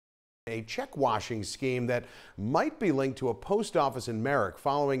a check washing scheme that might be linked to a post office in Merrick.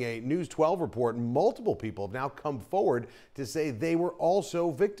 Following a News 12 report, multiple people have now come forward to say they were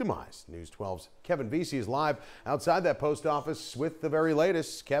also victimized. News 12's Kevin Vesey is live outside that post office with the very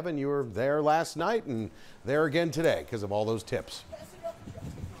latest. Kevin, you were there last night and there again today because of all those tips.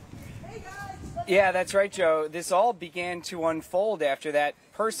 Yeah, that's right, Joe. This all began to unfold after that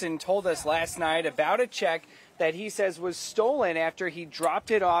person told us last night about a check that he says was stolen after he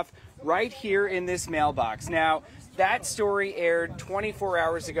dropped it off right here in this mailbox. Now, that story aired 24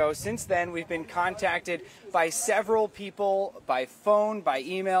 hours ago. Since then, we've been contacted by several people by phone, by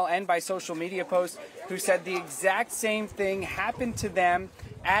email, and by social media posts who said the exact same thing happened to them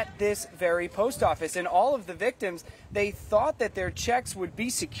at this very post office. And all of the victims, they thought that their checks would be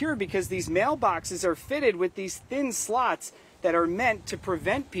secure because these mailboxes are fitted with these thin slots that are meant to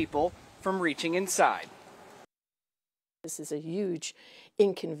prevent people from reaching inside. This is a huge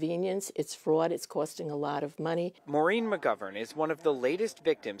inconvenience. It's fraud. It's costing a lot of money. Maureen McGovern is one of the latest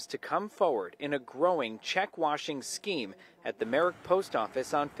victims to come forward in a growing check washing scheme at the Merrick Post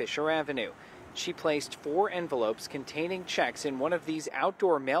Office on Fisher Avenue. She placed 4 envelopes containing checks in one of these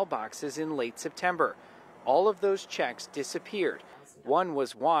outdoor mailboxes in late September. All of those checks disappeared. One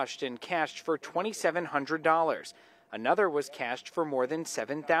was washed and cashed for $2,700. Another was cashed for more than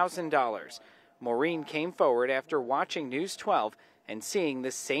 $7,000. Maureen came forward after watching News 12 and seeing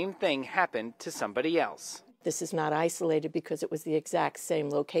the same thing happen to somebody else. This is not isolated because it was the exact same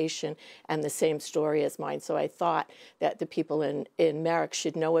location and the same story as mine. So I thought that the people in Merrick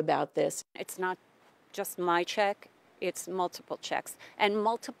should know about this. It's not just my check, it's multiple checks and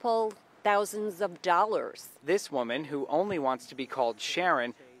multiple thousands of dollars. This woman, who only wants to be called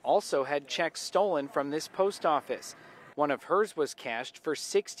Sharon, also had checks stolen from this post office. One of hers was cashed for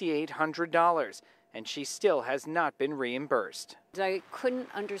 $6,800, and she still has not been reimbursed. I couldn't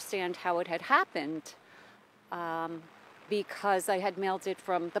understand how it had happened because I had mailed it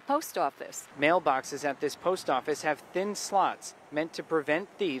from the post office. Mailboxes at this post office have thin slots meant to prevent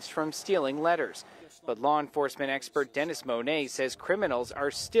thieves from stealing letters. But law enforcement expert Dennis Monet says criminals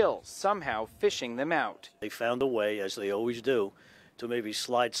are still somehow fishing them out. They found a way, as they always do, to maybe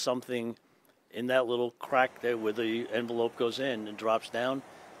slide something in that little crack there where the envelope goes in and drops down.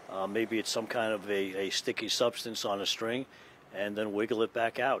 Maybe it's some kind of a sticky substance on a string, and then wiggle it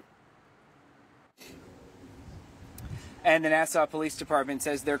back out. And the Nassau Police Department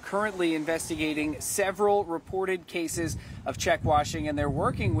says they're currently investigating several reported cases of check washing, and they're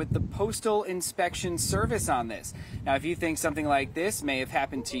working with the Postal Inspection Service on this. Now, if you think something like this may have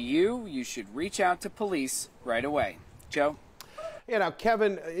happened to you, you should reach out to police right away. Joe? Yeah, now,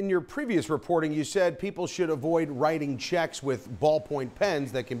 Kevin, in your previous reporting, you said people should avoid writing checks with ballpoint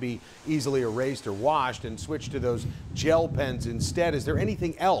pens that can be easily erased or washed and switch to those gel pens instead. Is there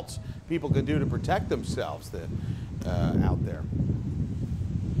anything else people can do to protect themselves out there?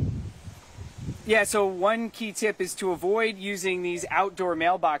 Yeah, so one key tip is to avoid using these outdoor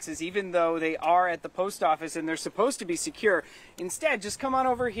mailboxes, even though they are at the post office and they're supposed to be secure. Instead, just come on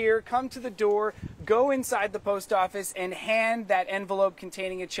over here, come to the door, go inside the post office and hand that envelope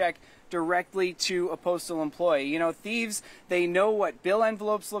containing a check directly to a postal employee. You know, thieves, they know what bill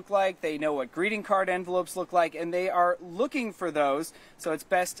envelopes look like, they know what greeting card envelopes look like, and they are looking for those, so it's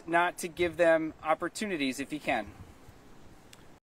best not to give them opportunities if you can.